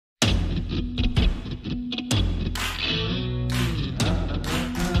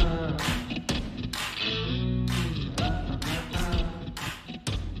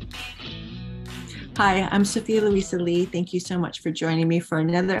Hi, I'm Sophia Louisa Lee. Thank you so much for joining me for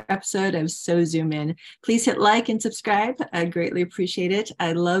another episode of So Zoom In. Please hit like and subscribe. I greatly appreciate it.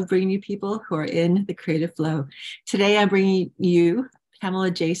 I love bringing you people who are in the creative flow. Today, I'm bringing you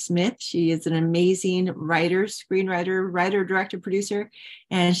Pamela Jaye Smith. She is an amazing writer, screenwriter, writer, director, producer,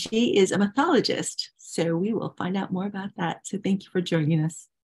 and she is a mythologist. So we will find out more about that. So thank you for joining us.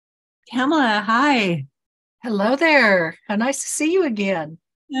 Pamela, hi. Hello there. How nice to see you again.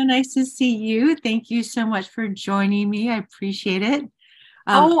 So nice to see you. Thank you so much for joining me. I appreciate it. Um,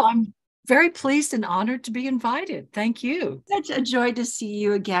 Oh, I'm very pleased and honored to be invited. Thank you. Such a joy to see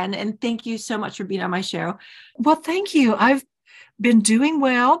you again. And thank you so much for being on my show. Well, thank you. I've been doing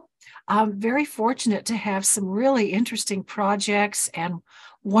well. I'm very fortunate to have some really interesting projects and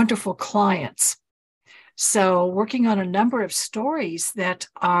wonderful clients. So, working on a number of stories that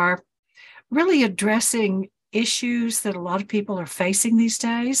are really addressing issues that a lot of people are facing these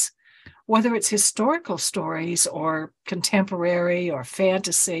days, whether it's historical stories or contemporary or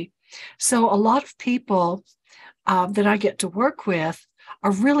fantasy. So a lot of people that I get to work with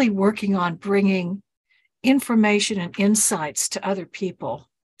are really working on bringing information and insights to other people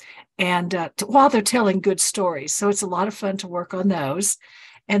and while they're telling good stories. So it's a lot of fun to work on those.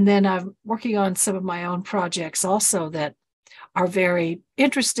 And then I'm working on some of my own projects also that are very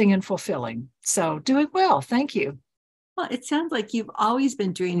interesting and fulfilling. So doing well. Thank you. Well, it sounds like you've always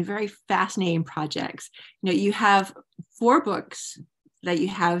been doing very fascinating projects. You have 4 books that you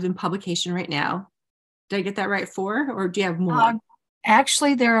have in publication right now. Did I get that right? 4, or do you have more?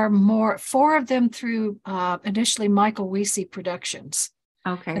 Actually, there are more, 4 of them through initially Michael Weesey Productions.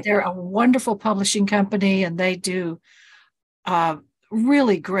 Okay. They're a wonderful publishing company, and they do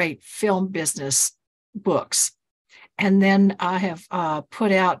really great film business books. And then I have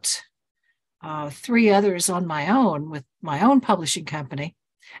put out 3 others on my own with my own publishing company,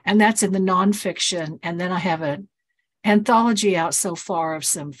 and that's in the nonfiction. And then I have an anthology out so far of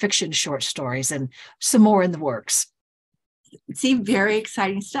some fiction short stories and some more in the works. See, very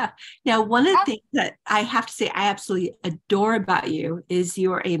exciting stuff. Now, one of the things that I have to say I absolutely adore about you is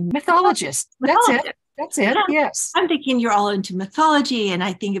you're a Mythologist. That's it. That's it. Yes. I'm thinking you're all into mythology, and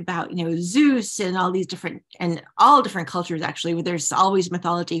I think about, Zeus and all these different and all different cultures, actually, where there's always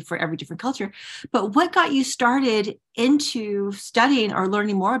mythology for every different culture. But what got you started into studying or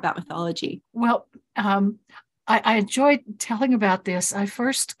learning more about mythology? Well, I enjoyed telling about this. I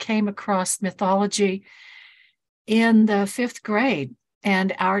first came across mythology in the 5th grade,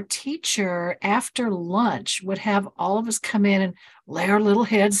 and our teacher after lunch would have all of us come in and lay our little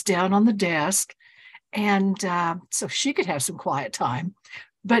heads down on the desk. And so she could have some quiet time,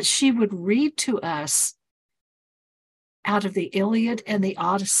 but she would read to us out of the Iliad and the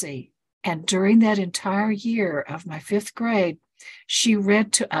Odyssey. And during that entire year of my 5th grade, she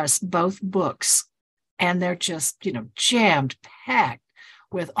read to us both books. And they're just, jammed, packed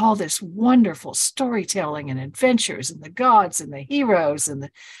with all this wonderful storytelling and adventures and the gods and the heroes and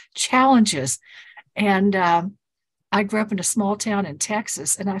the challenges. And I grew up in a small town in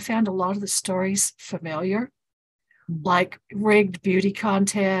Texas, and I found a lot of the stories familiar, like rigged beauty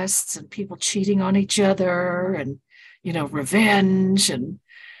contests and people cheating on each other and, revenge. And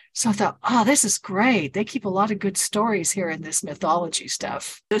so I thought, oh, this is great. They keep a lot of good stories here in this mythology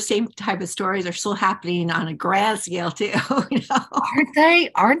stuff. Those same type of stories are still happening on a grand scale too. Aren't they?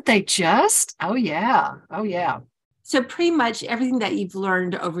 Aren't they just? Oh, yeah. Oh, yeah. So pretty much everything that you've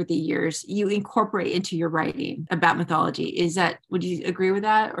learned over the years, you incorporate into your writing about mythology. Would you agree with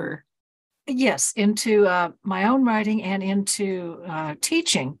that? Or yes, into my own writing and into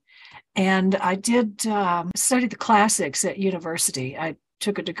teaching. And I did study the classics at university. I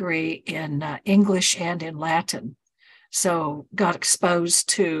took a degree in English and in Latin, so got exposed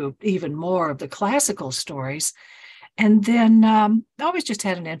to even more of the classical stories. And then I always just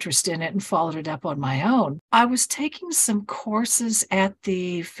had an interest in it and followed it up on my own. I was taking some courses at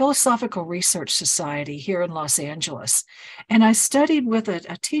the Philosophical Research Society here in Los Angeles, and I studied with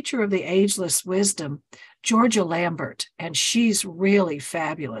a teacher of the Ageless Wisdom, Georgia Lambert, and she's really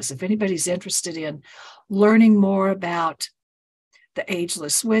fabulous. If anybody's interested in learning more about the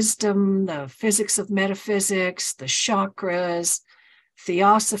Ageless Wisdom, the physics of metaphysics, the chakras,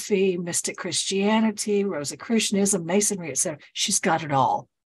 Theosophy, mystic Christianity, Rosicrucianism, Masonry, etc. She's got it all.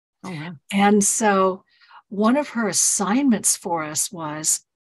 Oh, wow. And so one of her assignments for us was,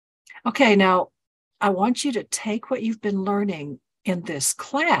 okay, now I want you to take what you've been learning in this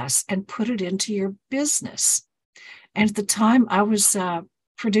class and put it into your business. And at the time I was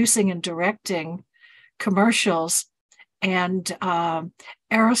producing and directing commercials and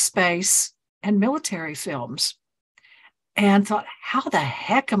aerospace and military films. And thought, how the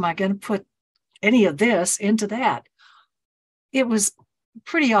heck am I going to put any of this into that. It was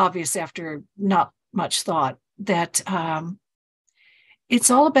pretty obvious after not much thought that it's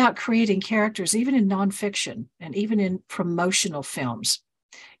all about creating characters, even in nonfiction and even in promotional films.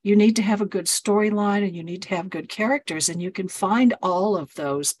 You need to have a good storyline and you need to have good characters, and you can find all of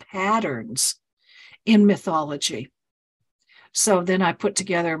those patterns in mythology. So then I put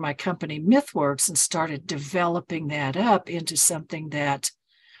together my company Mythworks and started developing that up into something that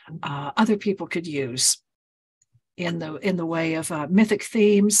other people could use in the way of mythic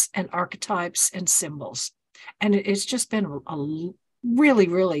themes and archetypes and symbols. And it's just been a really,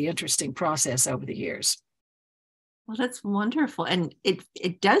 really interesting process over the years. Well, that's wonderful. And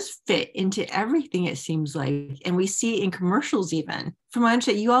it does fit into everything, it seems like. And we see in commercials, even. From my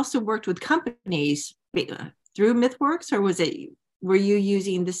understanding, you also worked with companies through Mythworks, or were you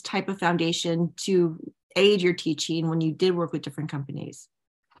using this type of foundation to aid your teaching when you did work with different companies?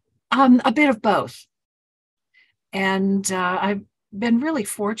 A bit of both. And I've been really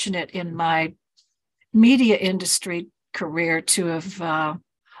fortunate in my media industry career to have,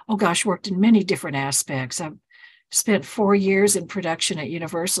 worked in many different aspects. I've spent 4 years in production at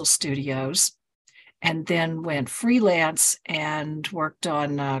Universal Studios, and then went freelance and worked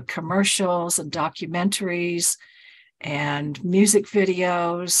on commercials and documentaries and music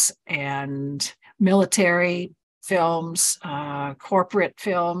videos and military films, corporate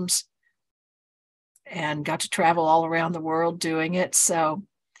films, and got to travel all around the world doing it. So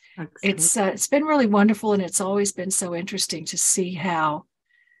it's been really wonderful, and it's always been so interesting to see how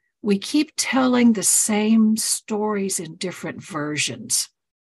we keep telling the same stories in different versions,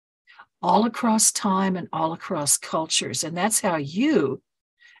 all across time and all across cultures. And that's how you,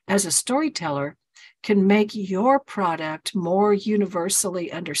 as a storyteller, can make your product more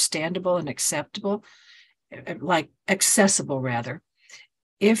universally understandable and acceptable, like accessible rather,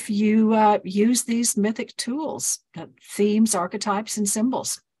 if you use these mythic tools, themes, archetypes, and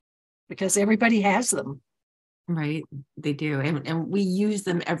symbols, because everybody has them. Right, they do. And we use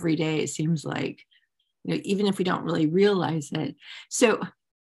them every day, it seems like, even if we don't really realize it. So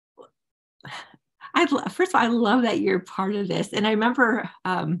first of all, I love that you're part of this. And I remember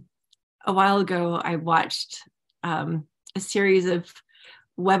a while ago, I watched a series of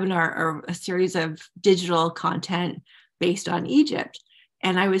webinar or a series of digital content based on Egypt.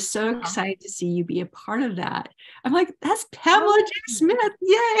 And I was so excited to see you be a part of that. I'm like, that's Pamela Jaye Smith.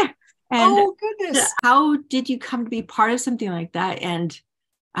 Yay. And oh, goodness. How did you come to be part of something like that? And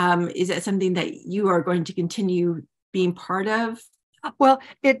is that something that you are going to continue being part of? Well,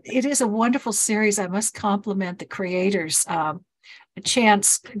 it is a wonderful series. I must compliment the creators,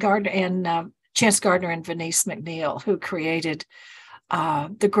 Chance Gardner and Venice McNeil, who created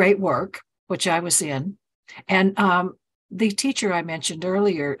the great work, which I was in. And the teacher I mentioned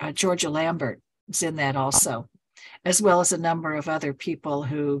earlier, Georgia Lambert, is in that also, as well as a number of other people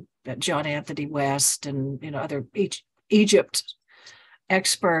who, John Anthony West and other Egypt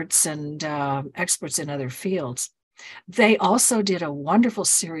experts and experts in other fields. They also did a wonderful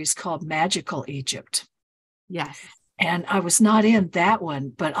series called Magical Egypt. Yes. And I was not in that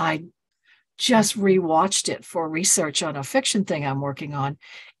one, but I just rewatched it for research on a fiction thing I'm working on.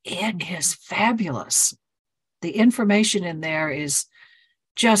 It is fabulous. The information in there is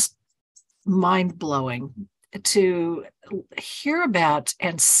just mind-blowing to hear about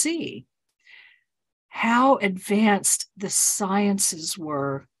and see how advanced the sciences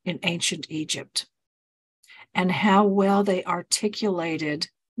were in ancient Egypt and how well they articulated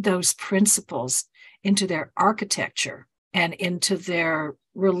those principles into their architecture and into their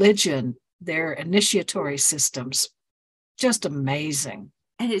religion, their initiatory systems. Just amazing.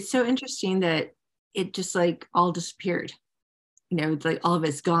 And it's so interesting that it just like all disappeared. It's like all of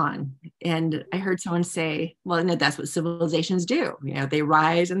it's gone. And I heard someone say, well, no, that's what civilizations do. They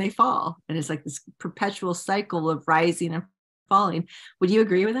rise and they fall. And it's like this perpetual cycle of rising and falling. Would you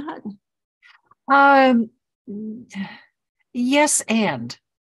agree with that? Yes, and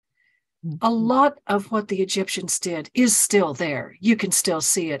a lot of what the Egyptians did is still there. You can still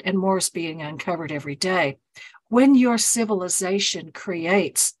see it, and more is being uncovered every day. When your civilization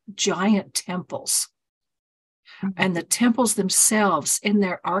creates giant temples, and the temples themselves in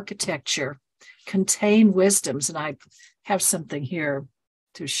their architecture contain wisdoms, and I have something here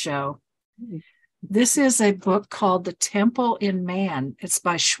to show. This is a book called The Temple in Man. It's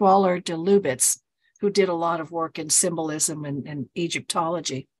by Schwaller de Lubitz, who did a lot of work in symbolism and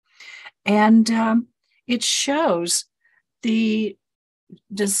Egyptology. And it shows the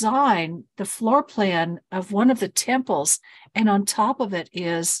design, the floor plan of one of the temples, and on top of it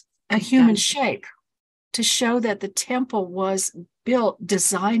is a human shape. to show that the temple was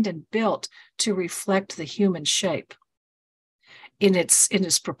designed and built to reflect the human shape in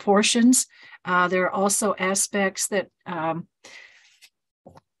its proportions. There are also aspects that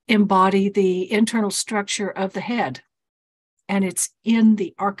embody the internal structure of the head, and it's in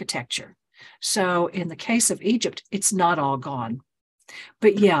the architecture. So in the case of Egypt, it's not all gone.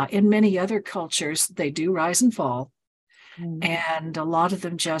 But yeah, in many other cultures, they do rise and fall, and a lot of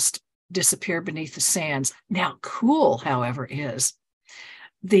them just disappear beneath the sands. Now, cool, however, is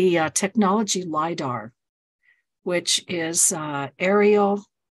the technology LiDAR, which is aerial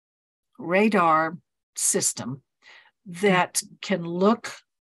radar system that can look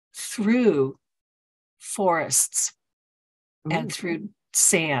through forests and through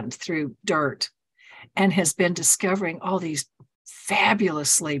sand, through dirt, and has been discovering all these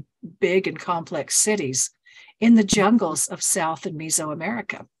fabulously big and complex cities in the jungles of South and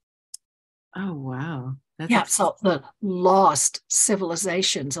Mesoamerica. Oh, wow. So the lost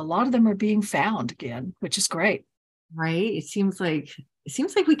civilizations, a lot of them are being found again, which is great. Right. It seems like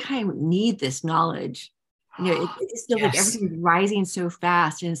we kind of need this knowledge. It just feels like everything's rising so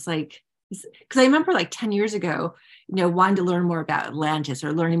fast. And it's like, because I remember like 10 years ago, wanting to learn more about Atlantis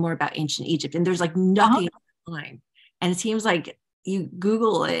or learning more about ancient Egypt. And there's like nothing online. And it seems like you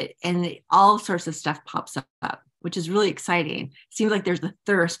Google it and all sorts of stuff pops up, which is really exciting. It seems like there's the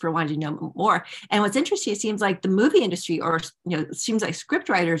thirst for wanting to know more. And what's interesting, it seems like the movie industry, or it seems like script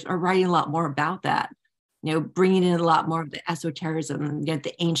writers are writing a lot more about that. Bringing in a lot more of the esotericism,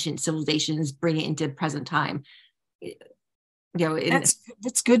 the ancient civilizations, bring it into present time.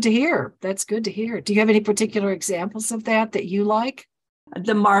 That's good to hear. That's good to hear. Do you have any particular examples of that you like?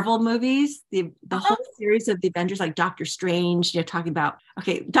 The Marvel movies, the whole series of the Avengers, like Doctor Strange, talking about,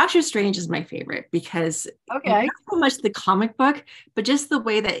 Doctor Strange is my favorite because not so much the comic book, but just the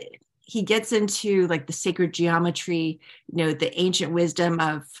way that he gets into like the sacred geometry, the ancient wisdom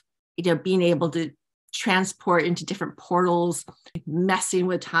of, being able to transport into different portals, messing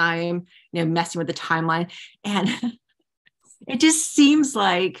with time, messing with the timeline. And it just seems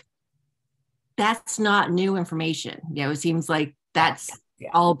like that's not new information. It seems like that's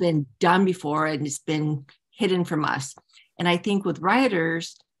all been done before and it's been hidden from us. And I think with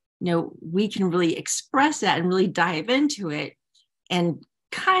writers, we can really express that and really dive into it and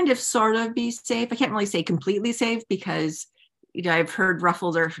kind of sort of be safe. I can't really say completely safe because, I've heard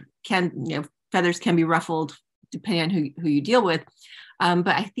ruffled or feathers can be ruffled depending on who you deal with. But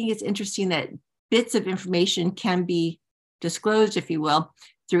I think it's interesting that bits of information can be disclosed, if you will,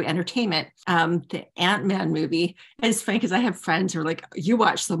 through entertainment. The Ant-Man movie, and it's funny because I have friends who are like, you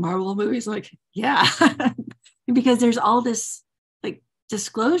watch the Marvel movies? I'm like, yeah. Because there's all this like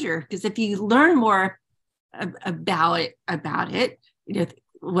disclosure. Because if you learn more about it,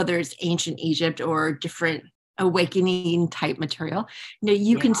 whether it's ancient Egypt or different awakening type material,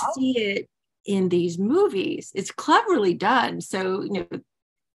 you can see it in these movies. It's cleverly done. So,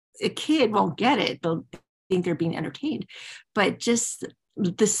 a kid won't get it. They'll think they're being entertained, but just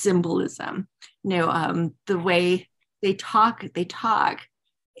the symbolism, the way they talk,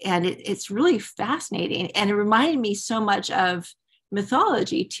 and it's really fascinating. And it reminded me so much of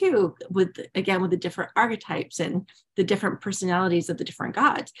mythology too, with the different archetypes and the different personalities of the different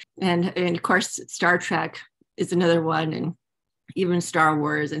gods. And of course, Star Trek is another one, and even Star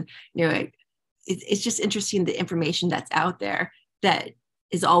Wars. And, it's just interesting, the information that's out there that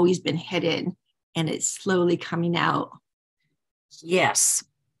has always been hidden and it's slowly coming out. Yes.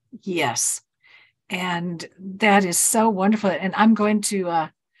 And that is so wonderful. And I'm going to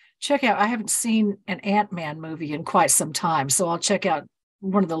check out, I haven't seen an Ant-Man movie in quite some time, so I'll check out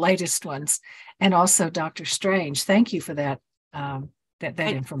one of the latest ones, and also Doctor Strange. Thank you for that, that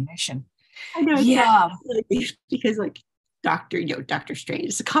information. I know. Yeah. Because like Doctor Strange,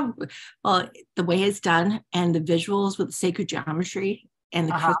 it's a comic book. Well, the way it's done and the visuals with the sacred geometry and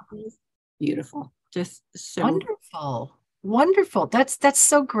the crystals, beautiful. Just so wonderful. That's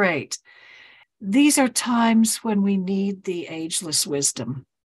so great. These are times when we need the ageless wisdom.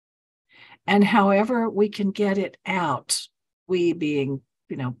 And however we can get it out, we being,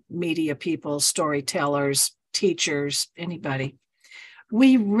 media people, storytellers, teachers, anybody,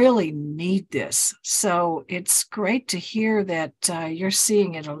 we really need this. So it's great to hear that you're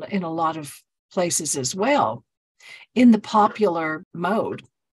seeing it in a lot of places as well, in the popular mode.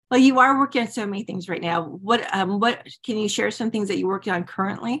 Well, you are working on so many things right now. What can you share some things that you're working on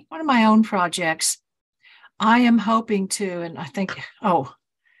currently? One of my own projects, I am hoping to, and I think,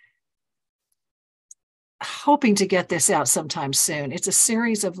 hoping to get this out sometime soon. It's a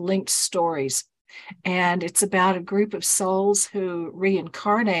series of linked stories, and it's about a group of souls who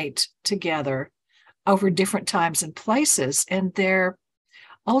reincarnate together over different times and places. And their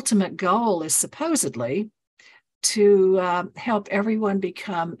ultimate goal is supposedly to help everyone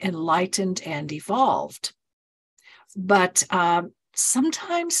become enlightened and evolved. But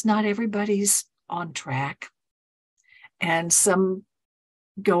sometimes not everybody's on track. And some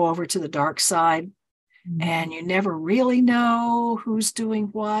go over to the dark side, and you never really know who's doing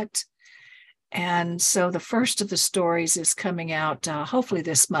what. And so the first of the stories is coming out hopefully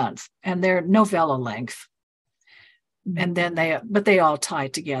this month, and they're novella length. And then they all tie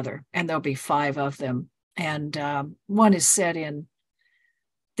together, and there'll be 5 of them. And one is set in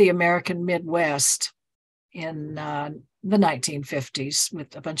the American Midwest in the 1950s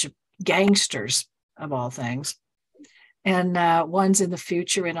with a bunch of gangsters, of all things. And one's in the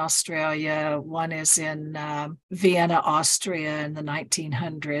future in Australia. One is in Vienna, Austria in the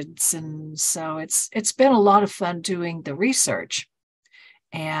 1900s. And so it's been a lot of fun doing the research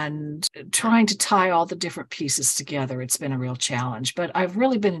and trying to tie all the different pieces together. It's been a real challenge, but I've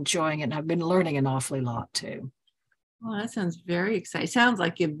really been enjoying it, and I've been learning an awfully lot too. Well, that sounds very exciting. Sounds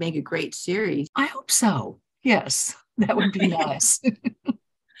like you'd make a great series. I hope so. Yes, that would be nice.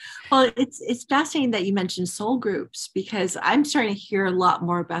 Well, it's fascinating that you mentioned soul groups, because I'm starting to hear a lot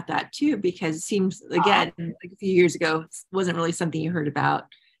more about that too, because it seems, again, like a few years ago, it wasn't really something you heard about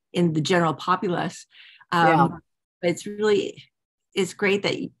in the general populace. But it's great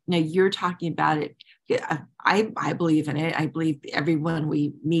that you're talking about it. I believe in it. I believe everyone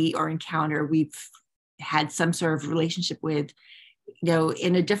we meet or encounter, we've had some sort of relationship with,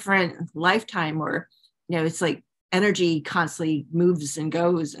 in a different lifetime, or it's like energy constantly moves and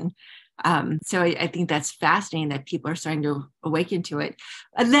goes. And so I think that's fascinating that people are starting to awaken to it.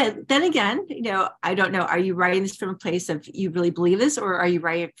 And then again, I don't know, are you writing this from a place of you really believe this, or are you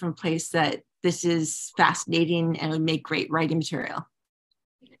writing it from a place that this is fascinating and would make great writing material?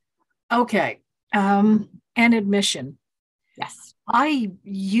 Okay. An admission. Yes. I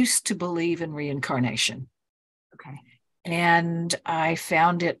used to believe in reincarnation. Okay. And I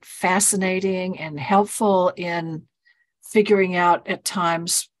found it fascinating and helpful in figuring out at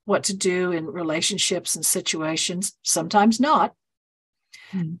times what to do in relationships and situations, sometimes not.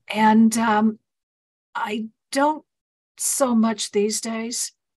 And I don't so much these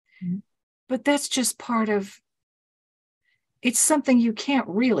days, but that's just part of, it's something you can't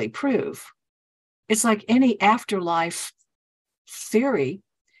really prove. It's like any afterlife theory.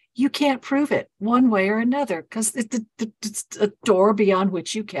 You can't prove it one way or another, because it's a door beyond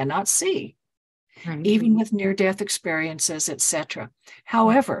which you cannot see, even with near-death experiences, etc.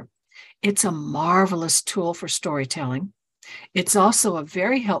 However, it's a marvelous tool for storytelling. It's also a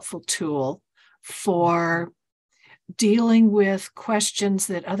very helpful tool for dealing with questions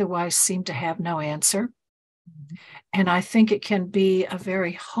that otherwise seem to have no answer. And I think it can be a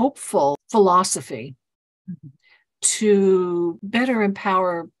very hopeful philosophy to better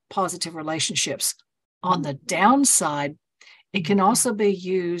empower positive relationships. On the downside, it can also be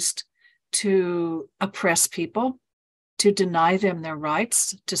used to oppress people, to deny them their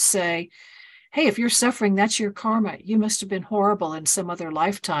rights, to say, hey, if you're suffering, that's your karma. You must have been horrible in some other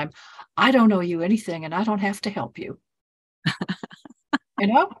lifetime. I don't owe you anything, and I don't have to help you.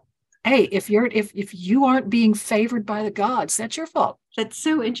 Hey, if you aren't being favored by the gods, that's your fault. That's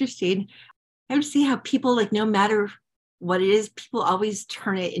so interesting. I would see how people, like, no matter what it is, people always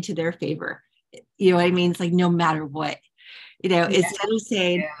turn it into their favor. You know what I mean? It's like, no matter what, instead of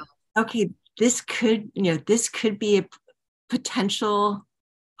saying, okay, this could be a potential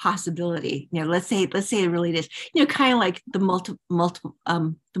possibility. Let's say it really is, kind of like the multiverse.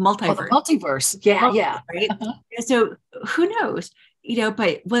 The multiverse. Yeah. Right. So who knows?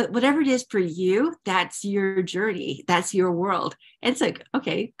 But whatever it is for you, that's your journey, that's your world. And it's like,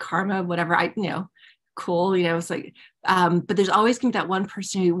 okay, karma, whatever, cool. It's like, but there's always going to be that one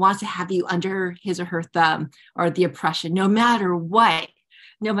person who wants to have you under his or her thumb, or the oppression, no matter what.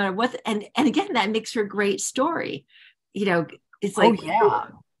 And again, that makes for a great story. It's like,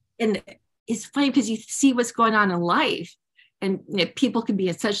 and it's funny because you see what's going on in life, and people can be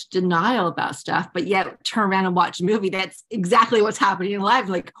in such denial about stuff, but yet turn around and watch a movie that's exactly what's happening in life.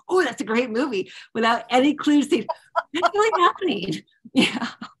 Like, oh, that's a great movie, without any clues. That's really happening. Yeah.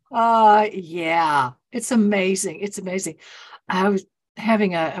 It's amazing. It's amazing. I was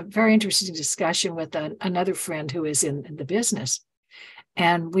having a very interesting discussion with another friend who is in the business,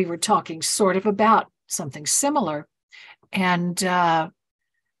 and we were talking sort of about something similar, and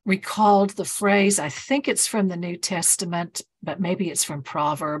recalled the phrase, I think it's from the New Testament, but maybe it's from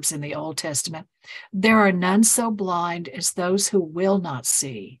Proverbs in the Old Testament. There are none so blind as those who will not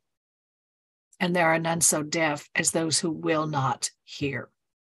see, and there are none so deaf as those who will not hear.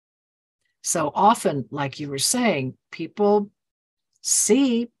 So often, like you were saying, people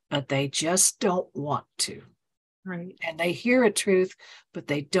see, but they just don't want to. Right. And they hear a truth, but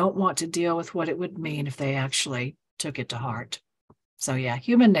they don't want to deal with what it would mean if they actually took it to heart. So yeah,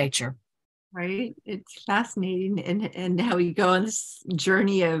 human nature. Right. It's fascinating, and how we go on this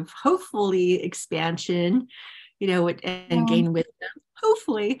journey of hopefully expansion, and Yeah. gain wisdom,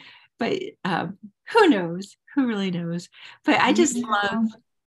 hopefully. But who knows? Who really knows? But Yeah.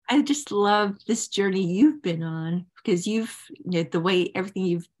 I just love this journey you've been on, because the way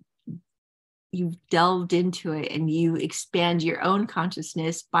everything you've delved into it, and you expand your own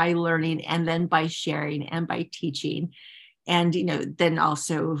consciousness by learning, and then by sharing, and by teaching, and then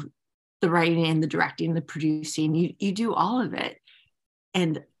also the writing and the directing, the producing. You do all of it,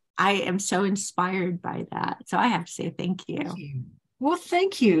 and I am so inspired by that. So I have to say thank Thank you. you. Well,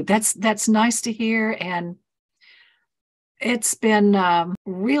 thank you. That's nice to hear, and it's been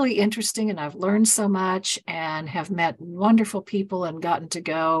really interesting, and I've learned so much, and have met wonderful people, and gotten to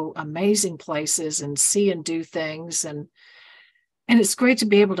go amazing places and see and do things, and it's great to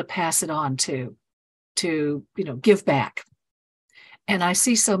be able to pass it on to give back. And I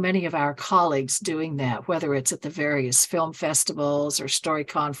see so many of our colleagues doing that, whether it's at the various film festivals or story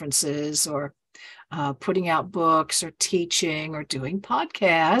conferences, or putting out books, or teaching, or doing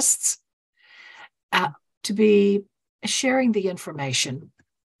podcasts, to be sharing the information.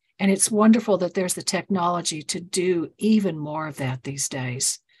 And it's wonderful that there's the technology to do even more of that these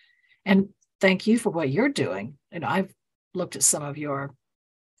days. And thank you for what you're doing. And I've looked at some of your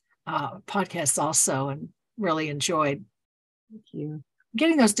podcasts also, and really enjoyed Thank you.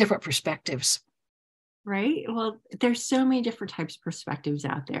 getting those different perspectives. Right. Well, there's so many different types of perspectives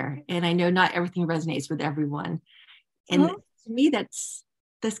out there, and I know not everything resonates with everyone. And Mhm. to me, that's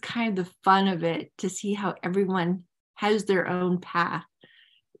kind of the fun of it, to see how everyone has their own path,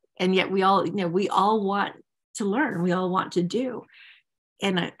 and yet we all want to learn, we all want to do,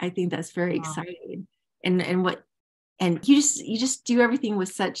 and I think that's very Wow. exciting. And you just do everything with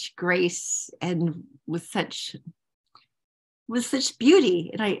such grace, and with such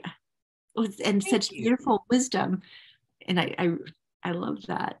beauty, and Thank such you. beautiful wisdom, and I love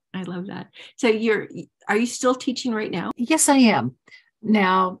that. I love that. So are you still teaching right now? Yes, I am.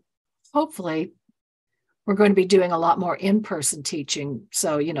 Now, hopefully, we're going to be doing a lot more in-person teaching.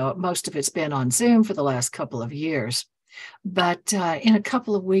 So, most of it's been on Zoom for the last couple of years. But in a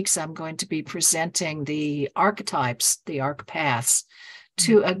couple of weeks, I'm going to be presenting the archetypes, the archepaths,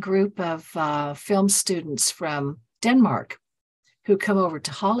 to a group of film students from Denmark who come over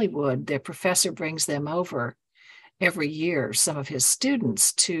to Hollywood. Their professor brings them over every year, some of his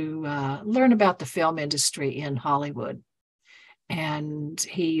students, to learn about the film industry in Hollywood. And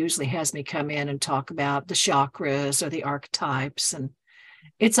he usually has me come in and talk about the chakras or the archetypes. And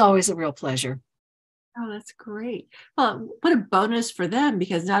it's always a real pleasure. Oh, that's great. Well, what a bonus for them,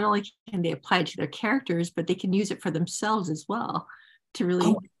 because not only can they apply it to their characters, but they can use it for themselves as well, to really.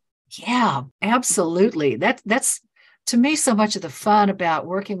 Oh, yeah, absolutely. That's to me so much of the fun about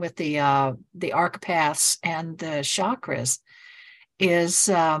working with the archepaths and the chakras is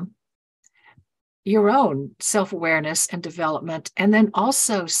your own self-awareness and development, and then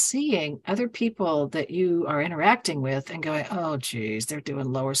also seeing other people that you are interacting with and going, oh geez, they're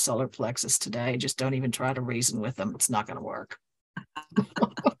doing lower solar plexus today, just don't even try to reason with them, it's not going to work.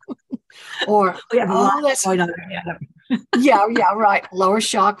 Or We have a lot that's going on right now. yeah, right, lower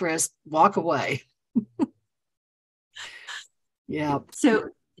chakras, walk away. Yeah. So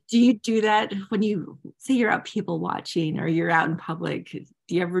do you do that when you say you're out people watching, or you're out in public?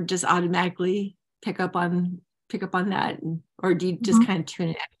 Do you ever just automatically pick up on that, or do you just Mhm. kind of tune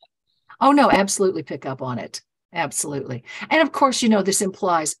it out? Oh no, absolutely pick up on it. Absolutely. And of course, this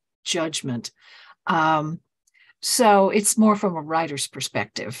implies judgment. Um, so it's more from a writer's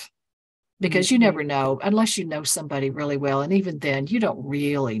perspective, because you never know unless you know somebody really well. And even then, you don't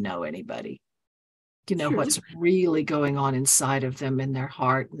really know anybody. You know True. what's really going on inside of them, in their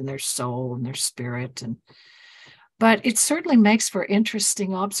heart and their soul and their spirit. But it certainly makes for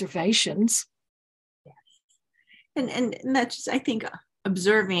interesting observations. And that's just, I think,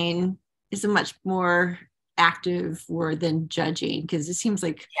 observing is a much more active word than judging, because it seems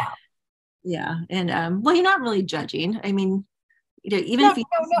like, Yeah. yeah. And well, you're not really judging. I mean, even No, if you,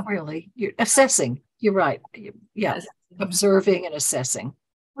 no, not really. You're assessing. You're right. Yeah. yes, Observing and assessing.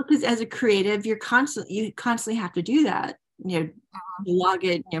 because as a creative, you constantly have to do that. Log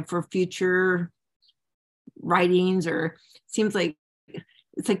it, for future writings, or seems like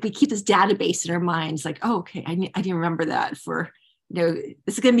it's like we keep this database in our minds, like, oh, okay, I didn't remember that for, this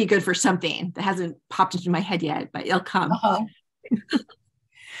is going to be good for something that hasn't popped into my head yet, but it'll come. Uh-huh.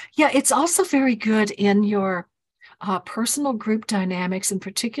 Yeah, it's also very good in your personal group dynamics, and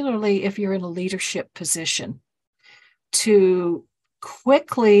particularly if you're in a leadership position, to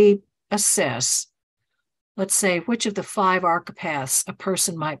quickly assess, let's say, which of the 5 archetypes a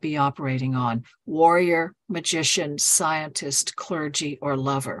person might be operating on: warrior, magician, scientist, clergy, or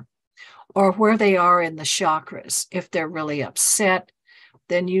lover, or where they are in the chakras. If they're really upset,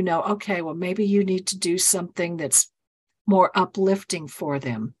 then you know, okay, well, maybe you need to do something that's more uplifting for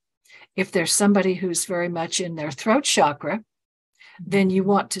them. If there's somebody who's very much in their throat chakra, then you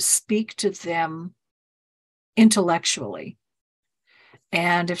want to speak to them intellectually.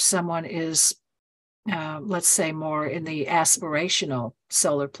 And if someone is, let's say, more in the aspirational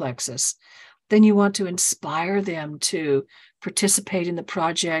solar plexus, then you want to inspire them to participate in the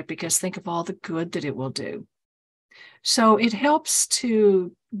project because think of all the good that it will do. So it helps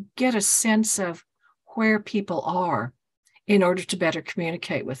to get a sense of where people are in order to better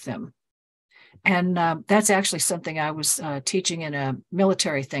communicate with them. And that's actually something I was teaching in a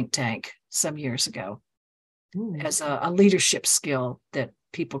military think tank some years ago. As a leadership skill that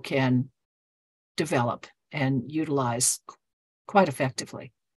people can develop and utilize quite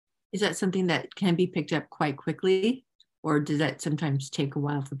effectively. Is that something that can be picked up quite quickly, or does that sometimes take a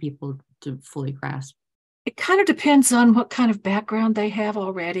while for people to fully grasp? It kind of depends on what kind of background they have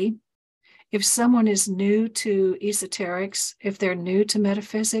already. If someone is new to esoterics, if they're new to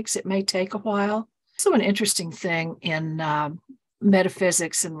metaphysics, it may take a while. So an interesting thing in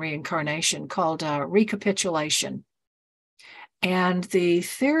metaphysics and reincarnation called recapitulation. And the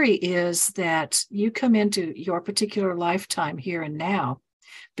theory is that you come into your particular lifetime here and now,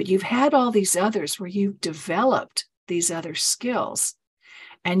 but you've had all these others where you've developed these other skills,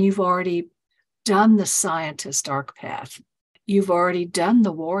 and you've already done the scientist arc path. You've already done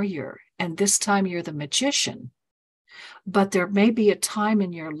the warrior, and this time you're the magician. But there may be a time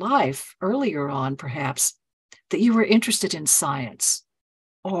in your life earlier on, perhaps, that you were interested in science,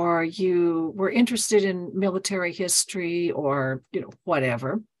 or you were interested in military history, or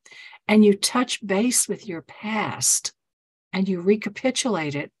whatever, and you touch base with your past and you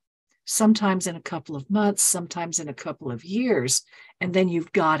recapitulate it, sometimes in a couple of months, sometimes in a couple of years, and then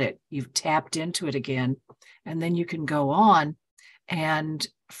you've got it, you've tapped into it again, and then you can go on and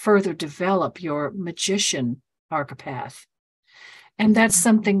further develop your magician archepath. And that's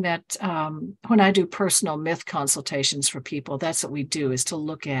something that when I do personal myth consultations for people, that's what we do, is to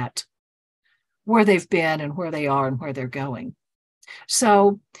look at where they've been and where they are and where they're going.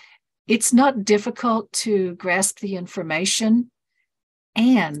 So it's not difficult to grasp the information,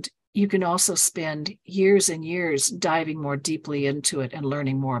 and you can also spend years and years diving more deeply into it and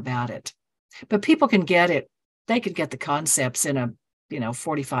learning more about it. But people can get it. They could get the concepts in a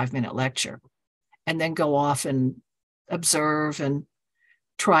 45-minute lecture and then go off and observe and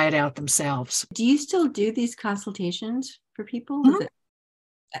try it out themselves. Do you still do these consultations for people? Mm-hmm.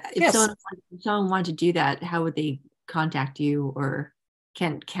 If Yes. someone wanted to do that, how would they contact you? Or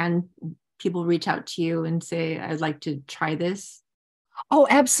can people reach out to you and say, I'd like to try this? Oh,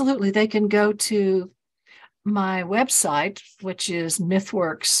 absolutely. They can go to my website, which is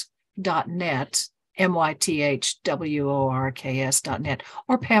mythworks.net, mythworks.net,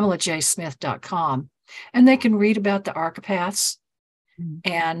 or PamelaJayeSmith.com. And they can read about the archepaths,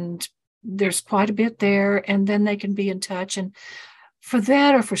 and there's quite a bit there. And then they can be in touch. And for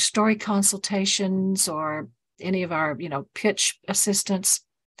that, or for story consultations, or any of our, pitch assistance,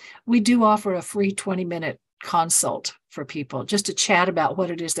 we do offer a free 20-minute consult for people just to chat about what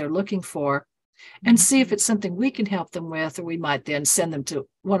it is they're looking for and see if it's something we can help them with, or we might then send them to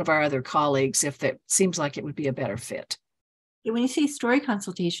one of our other colleagues if it seems like it would be a better fit. When you say story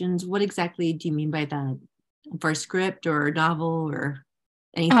consultations, what exactly do you mean by that? For a script or a novel or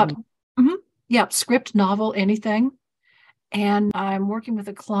anything? Yeah, script, novel, anything. And I'm working with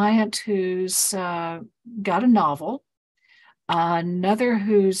a client who's got a novel, another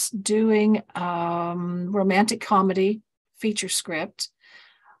who's doing romantic comedy feature script,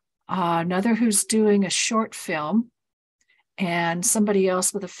 another who's doing a short film, and somebody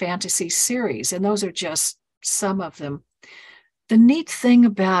else with a fantasy series. And those are just some of them. The neat thing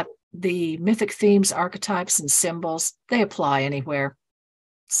about the mythic themes, archetypes, and symbols, they apply anywhere.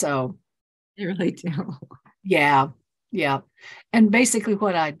 So They really do. Yeah. And basically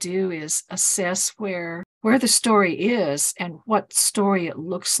what I do is assess where the story is and what story it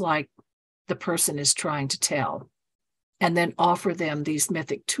looks like the person is trying to tell, and then offer them these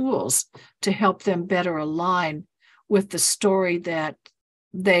mythic tools to help them better align with the story that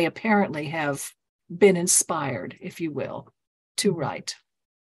they apparently have been inspired, if you will, to write.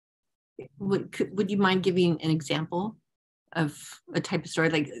 Would you mind giving an example of a type of story,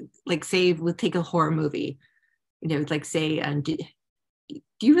 like say we'll take a horror movie, like say, do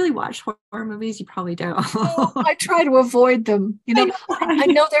you really watch horror movies? You probably don't. Oh, I try to avoid them. I know. I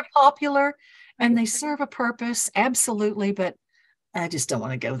know they're popular and they serve a purpose, absolutely, but I just don't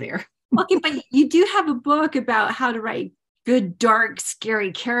want to go there. Okay, but you do have a book about how to write good, dark,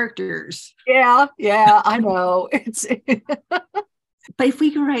 scary characters. Yeah, I know. It's But if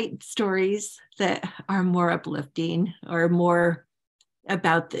we can write stories that are more uplifting or more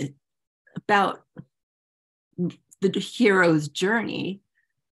about the hero's journey,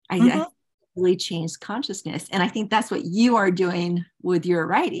 I really changed consciousness. And I think that's what you are doing with your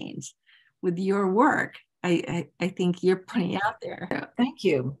writings, with your work. I think you're putting it out there. Thank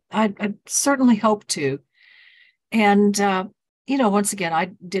you. I certainly hope to. And, once again, I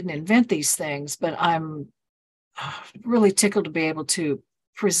didn't invent these things, but I'm really tickled to be able to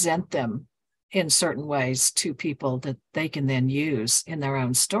present them in certain ways to people that they can then use in their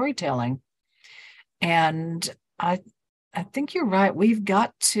own storytelling. And I think you're right. We've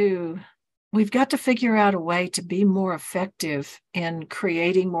got to figure out a way to be more effective in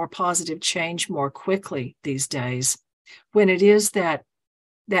creating more positive change more quickly these days, when it is that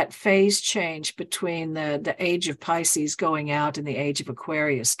phase change between the age of Pisces going out and the age of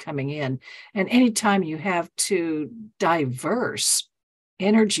Aquarius coming in. And anytime you have two diverse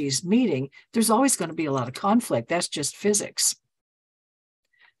energies meeting, there's always going to be a lot of conflict. That's just physics.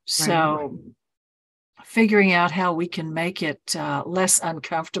 So figuring out how we can make it less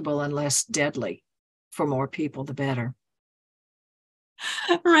uncomfortable and less deadly for more people, the better.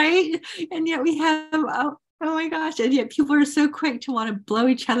 Right. And yet we have, oh my gosh. And yet people are so quick to want to blow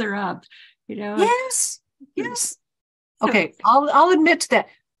each other up, Yes. Okay. I'll admit to that.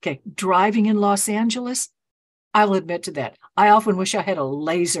 Okay. Driving in Los Angeles, I'll admit to that. I often wish I had a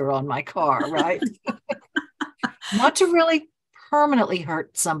laser on my car, right? Not to really permanently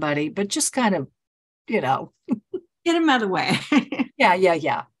hurt somebody, but just kind of, get them out of the way.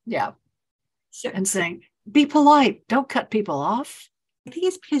 Yeah. So, and saying, be polite. Don't cut people off. I think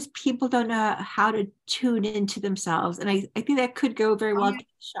it's because people don't know how to tune into themselves. And I think that could go very well to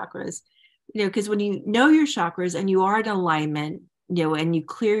chakras, because when you know your chakras and you are in alignment, and you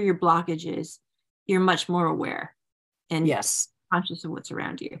clear your blockages, you're much more aware and conscious of what's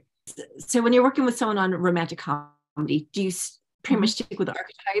around you. So when you're working with someone on romantic comedy, do you pretty much stick with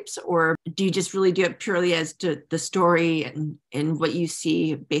archetypes, or do you just really do it purely as to the story and what you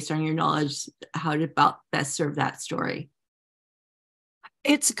see based on your knowledge, how to best serve that story?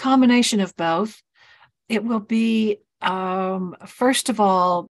 It's a combination of both. It will be, first of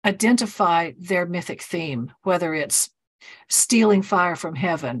all, identify their mythic theme, whether it's stealing fire from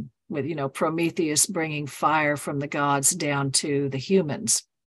heaven with, Prometheus bringing fire from the gods down to the humans,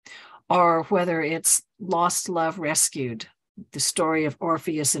 or whether it's lost love rescued, the story of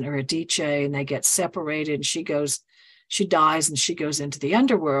Orpheus and Eurydice, and they get separated, and she dies and she goes into the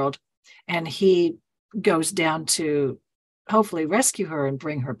underworld, and he goes down to hopefully rescue her and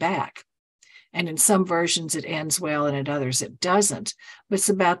bring her back. And in some versions it ends well, and in others it doesn't. But it's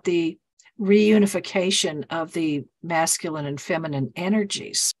about the reunification of the masculine and feminine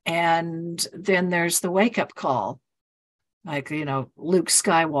energies. And then there's the wake-up call, like, Luke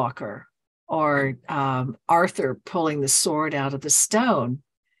Skywalker, or Arthur pulling the sword out of the stone,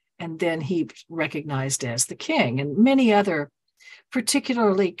 and then he recognized as the king. And many other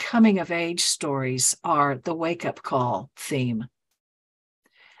particularly coming-of-age stories are the wake-up call theme.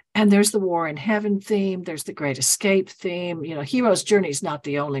 And there's the war in heaven theme. There's the great escape theme. Hero's journey is not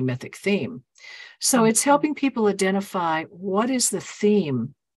the only mythic theme. So it's helping people identify what is the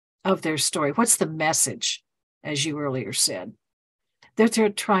theme of their story. What's the message, as you earlier said, that they're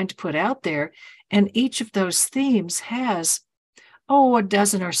trying to put out there. And each of those themes has, a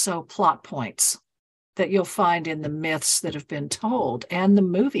dozen or so plot points that you'll find in the myths that have been told, and the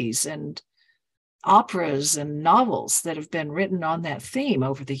movies and operas and novels that have been written on that theme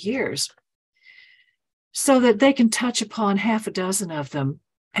over the years, so that they can touch upon half a dozen of them,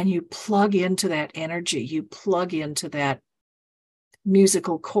 and you plug into that energy, you plug into that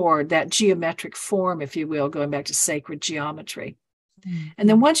musical chord, that geometric form, if you will, going back to sacred geometry. Mm-hmm. And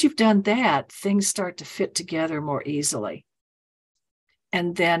then once you've done that, things start to fit together more easily.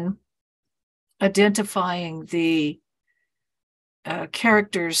 And then identifying the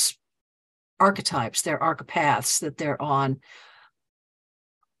characters' archetypes, their archepaths that they're on.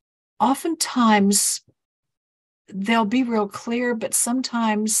 Oftentimes, they'll be real clear, but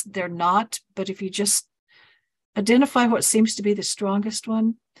sometimes they're not. But if you just identify what seems to be the strongest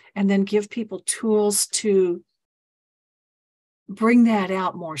one, and then give people tools to bring that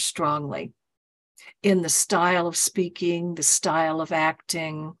out more strongly. in the style of speaking, the style of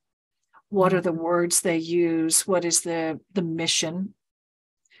acting, what are the words they use, what is the mission.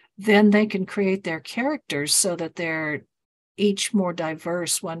 Then they can create their characters so that they're each more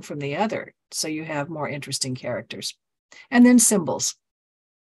diverse one from the other. So you have more interesting characters. And then symbols,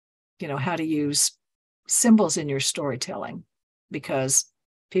 how to use symbols in your storytelling, because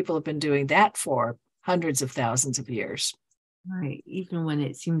people have been doing that for hundreds of thousands of years. Right. Even when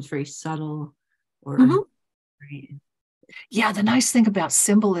it seems very subtle or right. Yeah, the nice thing about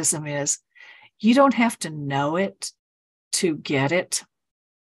symbolism is you don't have to know it to get it.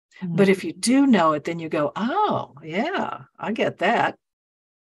 But if you do know it, then you go, oh, yeah, I get that.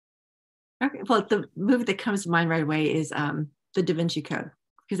 Okay. Well, the movie that comes to mind right away is The Da Vinci Code,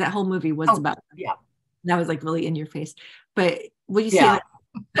 because that whole movie was about, yeah, that was like really in your face. But would you say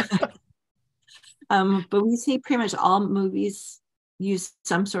but we say pretty much all movies use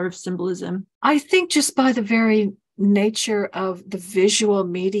some sort of symbolism? I think just by the very nature of the visual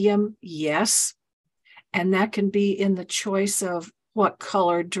medium, yes. And that can be in the choice of what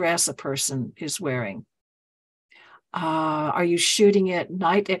color dress a person is wearing. Are you shooting at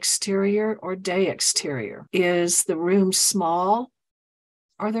night exterior or day exterior? Is the room small?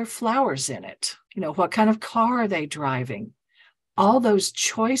 Are there flowers in it? What kind of car are they driving? All those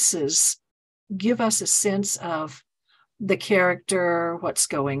choices give us a sense of the character, what's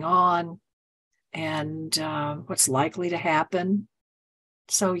going on, and what's likely to happen.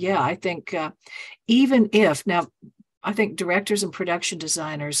 So, yeah, I think even if now, I think directors and production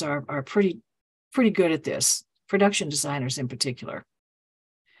designers are pretty good at this, production designers in particular.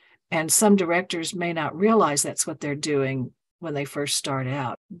 And some directors may not realize that's what they're doing when they first start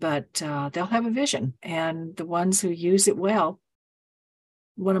out, but they'll have a vision. And the ones who use it well,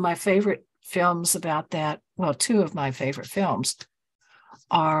 one of my favorite films about that, well, two of my favorite films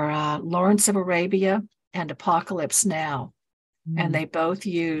are Lawrence of Arabia and Apocalypse Now. And they both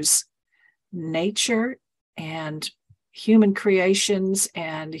use nature and human creations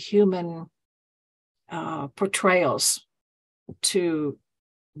and human portrayals to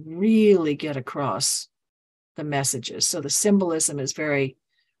really get across the messages. So the symbolism is very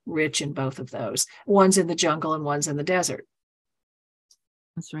rich in both of those. One's in the jungle and one's in the desert.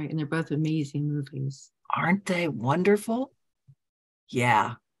 That's right. And they're both amazing movies. Aren't they wonderful?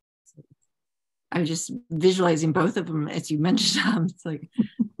 Yeah. I'm just visualizing both of them as you mentioned them. It's like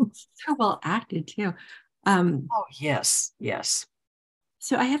so well acted too. Oh, yes.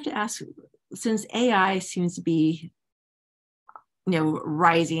 So I have to ask, since AI seems to be,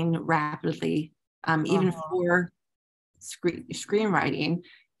 rising rapidly, even for screenwriting,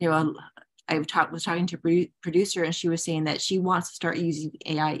 I was talking to a producer, and she was saying that she wants to start using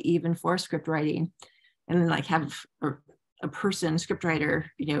AI even for script writing, and then like have a person, script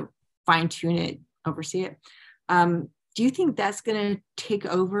writer, fine tune it, oversee it. Do you think that's going to take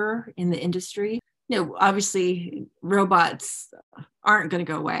over in the industry? Obviously robots aren't going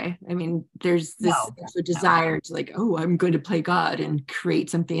to go away. I mean, there's this desire to like, oh, I'm going to play God and create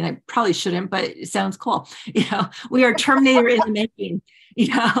something. I probably shouldn't, but it sounds cool. We are Terminator in the making,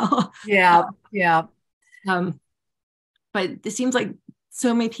 Yeah. But it seems like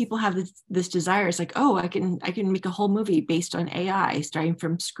so many people have this desire. It's like, oh, I can make a whole movie based on AI, starting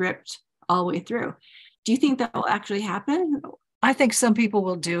from script all the way through. Do you think that will actually happen? I think some people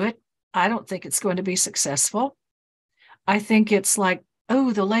will do it. I don't think it's going to be successful. I think it's like,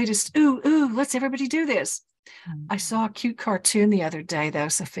 oh, the latest, let's everybody do this. I saw a cute cartoon the other day, though,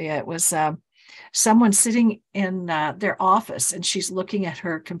 Sophia. It was someone sitting in their office, and she's looking at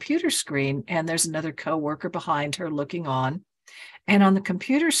her computer screen, and there's another coworker behind her looking on. And on the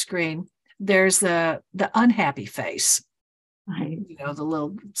computer screen, there's the unhappy face, right? The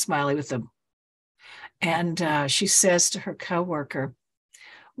little smiley with the. And she says to her coworker,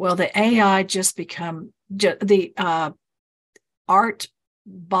 well, the AI just the art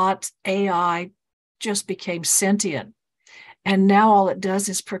bot AI just became sentient. And now all it does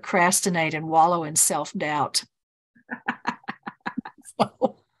is procrastinate and wallow in self-doubt.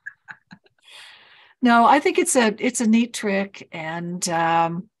 No, I think it's a neat trick, and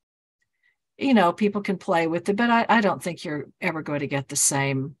people can play with it, but I don't think you're ever going to get the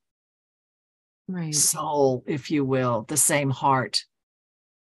same soul, if you will, the same heart.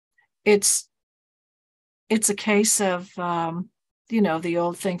 It's a case of the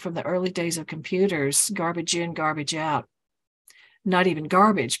old thing from the early days of computers: garbage in, garbage out. Not even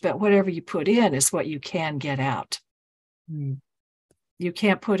garbage, but whatever you put in is what you can get out. You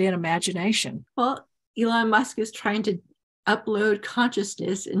can't put in imagination. Well, Elon Musk is trying to upload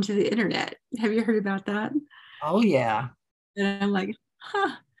consciousness into the internet. Have you heard about that? Oh, yeah. And I'm like,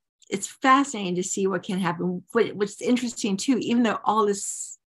 it's fascinating to see what can happen. What's interesting too, even though all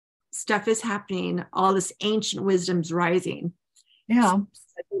this stuff is happening, all this ancient wisdom's rising. Yeah. So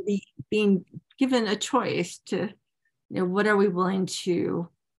being given a choice to, what are we willing to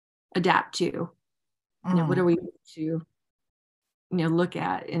adapt to? What are we to, look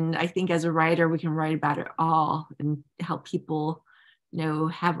at? And I think as a writer, we can write about it all and help people,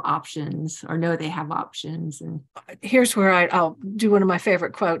 have options or know they have options. And here's where I'll do one of my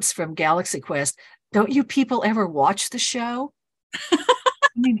favorite quotes from Galaxy Quest. Don't you people ever watch the show? I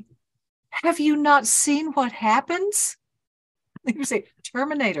mean, have you not seen what happens? You say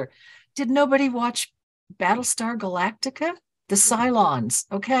Terminator. Did nobody watch Battlestar Galactica? The Cylons,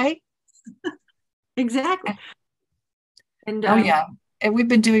 okay? Exactly. And yeah, and we've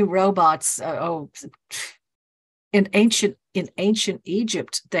been doing robots. In ancient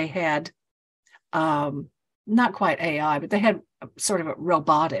Egypt, they had not quite AI, but they had sort of a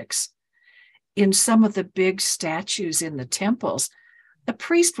robotics. In some of the big statues in the temples, the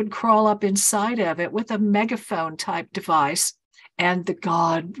priest would crawl up inside of it with a megaphone type device, and the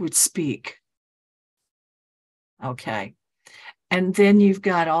god would speak. Okay. And then you've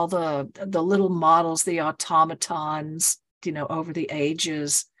got all the little models, the automatons, over the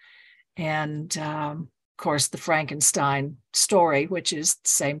ages. And of course, the Frankenstein story, which is the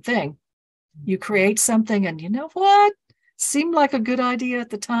same thing. You create something and you know what? Seemed like a good idea at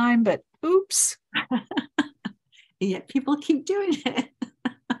the time, but oops. Yet people keep doing it.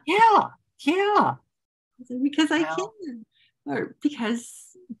 Yeah. Because I can, or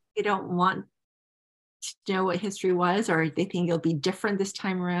because they don't want to know what history was, or they think it'll be different this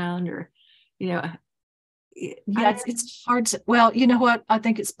time around, or it's hard to, well, you know what, I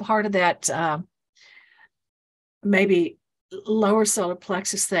think it's part of that maybe lower solar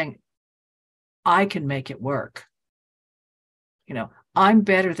plexus thing. I can make it work. I'm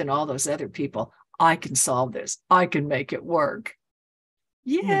better than all those other people. I can solve this. I can make it work.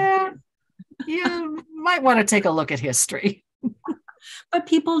 Yeah. You might want to take a look at history. But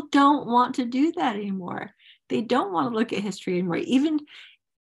people don't want to do that anymore. They don't want to look at history anymore. Even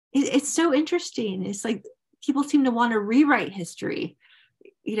it's so interesting. It's like people seem to want to rewrite history.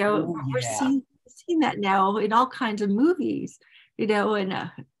 We're seeing that now in all kinds of movies. And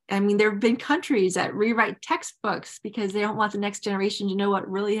I mean, there have been countries that rewrite textbooks because they don't want the next generation to know what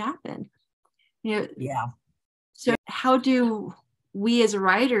really happened. So how do we as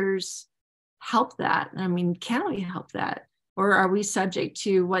writers help that? I mean, can we help that? Or are we subject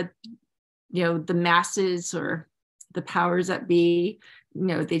to what, the masses or the powers that be,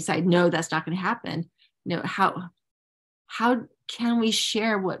 they decide, no, that's not going to happen. How can we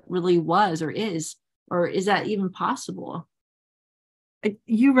share what really was or is that even possible?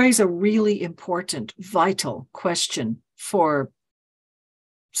 You raise a really important, vital question for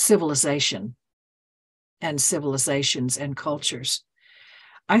civilization and civilizations and cultures.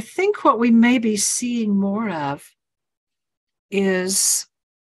 I think what we may be seeing more of is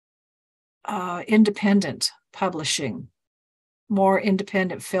independent publishing, more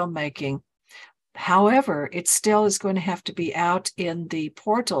independent filmmaking. However, it still is going to have to be out in the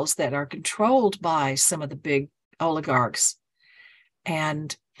portals that are controlled by some of the big oligarchs.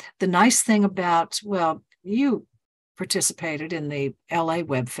 And the nice thing about, well, you participated in the LA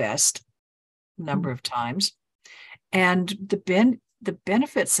Web Fest a number of times, and the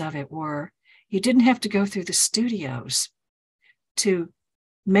benefits of it were you didn't have to go through the studios to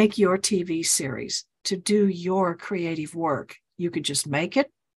make your TV series, to do your creative work. You could just make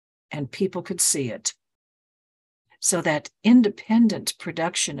it and people could see it. So that independent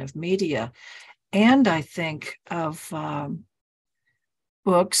production of media, and I think of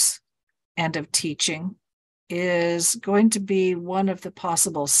books and of teaching, is going to be one of the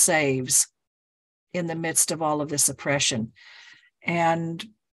possible saves in the midst of all of this oppression. And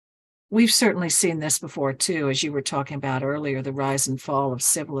we've certainly seen this before too, as you were talking about earlier, the rise and fall of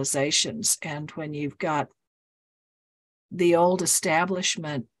civilizations. And when you've got the old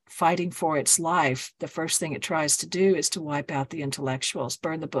establishment fighting for its life, the first thing it tries to do is to wipe out the intellectuals,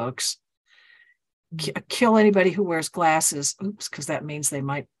 burn the books, kill anybody who wears glasses. Oops, because that means they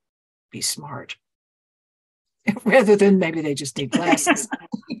might be smart. Rather than maybe they just need glasses,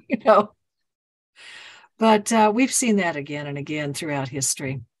 But we've seen that again and again throughout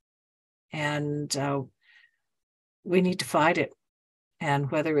history. And we need to fight it. And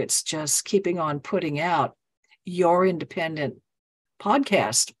whether it's just keeping on putting out your independent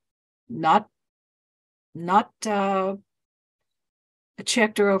podcast, not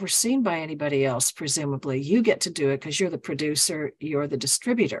checked or overseen by anybody else, presumably. You get to do it because you're the producer, you're the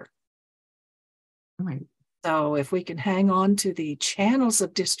distributor. Right. So if we can hang on to the channels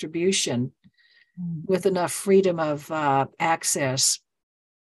of distribution with enough freedom of access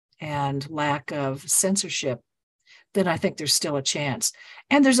and lack of censorship, then I think there's still a chance.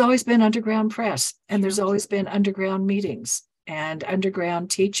 And there's always been underground press, and there's always been underground meetings and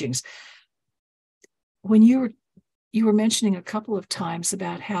underground teachings. When you were mentioning a couple of times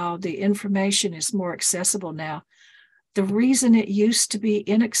about how the information is more accessible now, the reason it used to be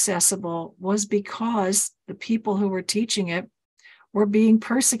inaccessible was because the people who were teaching it were being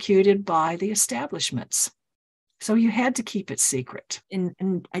persecuted by the establishments. So you had to keep it secret.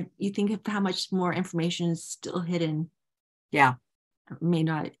 And you think of how much more information is still hidden. Yeah. It may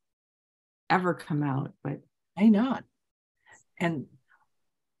not ever come out, but May not. And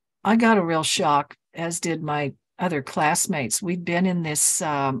I got a real shock, as did my other classmates. We'd been in this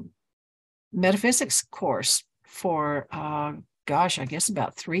metaphysics course for, I guess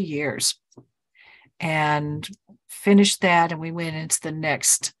about 3 years, and finished that. And we went into the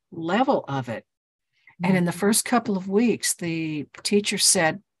next level of it. And in the first couple of weeks, the teacher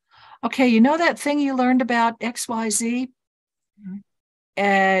said, okay, you know that thing you learned about XYZ?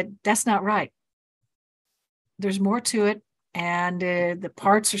 That's not right. There's more to it. And the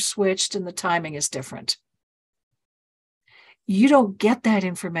parts are switched and the timing is different. You don't get that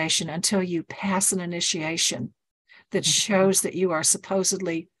information until you pass an initiation that shows that you are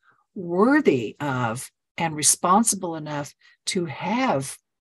supposedly worthy of and responsible enough to have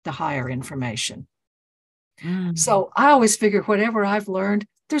the higher information. So I always figure whatever I've learned,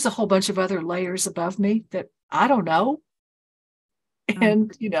 there's a whole bunch of other layers above me that I don't know.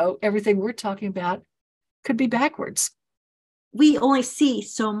 And, everything we're talking about could be backwards. We only see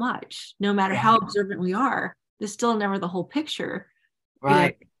so much, no matter how observant we are. There's still never the whole picture.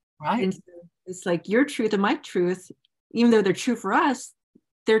 Right. Right. And so it's like your truth and my truth, even though they're true for us,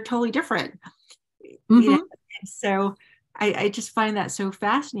 they're totally different. And so I just find that so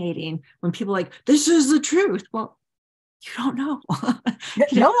fascinating when people are like, this is the truth. Well, you don't know.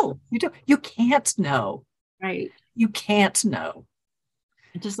 No, you don't. You can't know. Right. You can't know.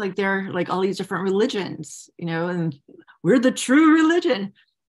 Just like there are like all these different religions, and we're the true religion.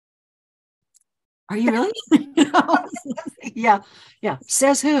 Are you really? Yeah.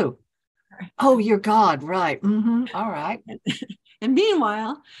 Says who? Oh, you're God. Right. All right. And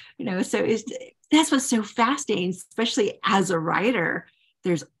meanwhile, so that's what's so fascinating, especially as a writer.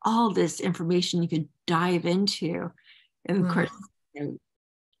 There's all this information you could dive into. And of course,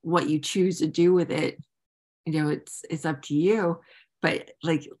 what you choose to do with it, it's up to you. But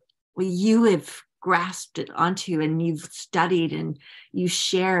like you have grasped it onto, and you've studied, and you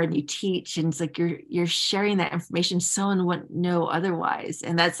share, and you teach, and it's like you're sharing that information someone wouldn't know otherwise,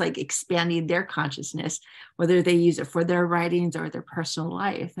 and that's like expanding their consciousness, whether they use it for their writings or their personal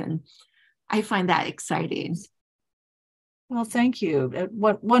life. And I find that exciting. Well, thank you.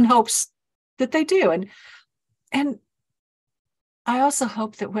 One hopes that they do, and I also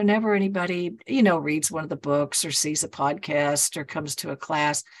hope that whenever anybody reads one of the books or sees a podcast or comes to a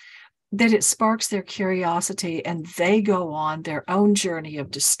class, that it sparks their curiosity and they go on their own journey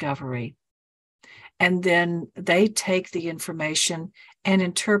of discovery. And then they take the information and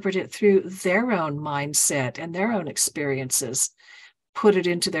interpret it through their own mindset and their own experiences, put it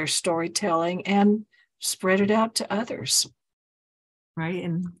into their storytelling, and spread it out to others. Right.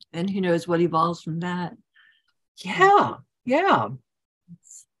 And who knows what evolves from that. Yeah.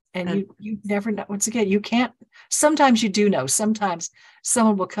 And you never know. Once again, you can't. Sometimes you do know. Sometimes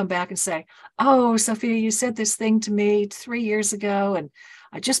someone will come back and say, oh, Sophia, you said this thing to me 3 years ago, and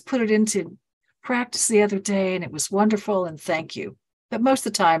I just put it into practice the other day, and it was wonderful, and thank you. But most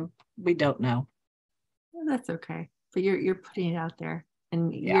of the time, we don't know. Well, that's okay. But you're putting it out there,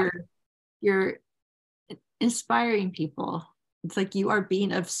 and you're inspiring people. It's like you are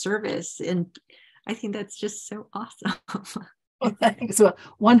being of service, and I think that's just so awesome. Well, thanks. Well,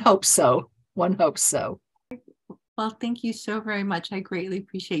 one hopes so. Well, thank you so very much. I greatly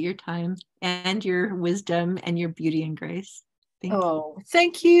appreciate your time and your wisdom and your beauty and grace.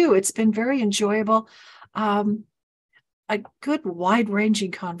 Thank you. It's been very enjoyable. A good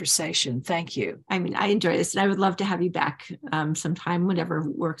wide-ranging conversation. Thank you. I mean, I enjoy this, and I would love to have you back sometime, whenever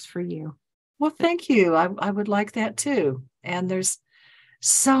works for you. Well, thank you. I would like that too. And there's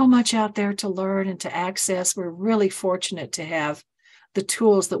so much out there to learn and to access. We're really fortunate to have the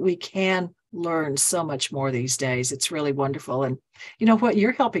tools that we can learn so much more these days. It's really wonderful. And you know what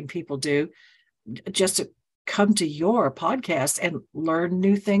you're helping people do, just to come to your podcast and learn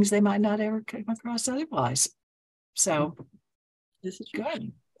new things they might not ever come across otherwise. So this is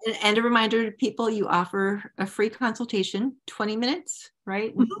good. And a reminder to people, you offer a free consultation, 20 minutes,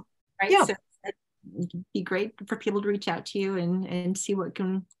 right? Mm-hmm. Right. Yeah. So it'd be great for people to reach out to you and see what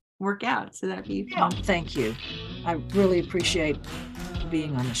can work out. So that'd be fun. Thank you. I really appreciate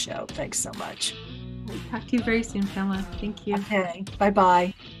being on the show. Thanks so much. We'll talk to you very soon, Pamela. Thank you. Okay.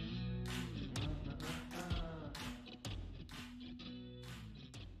 Bye-bye.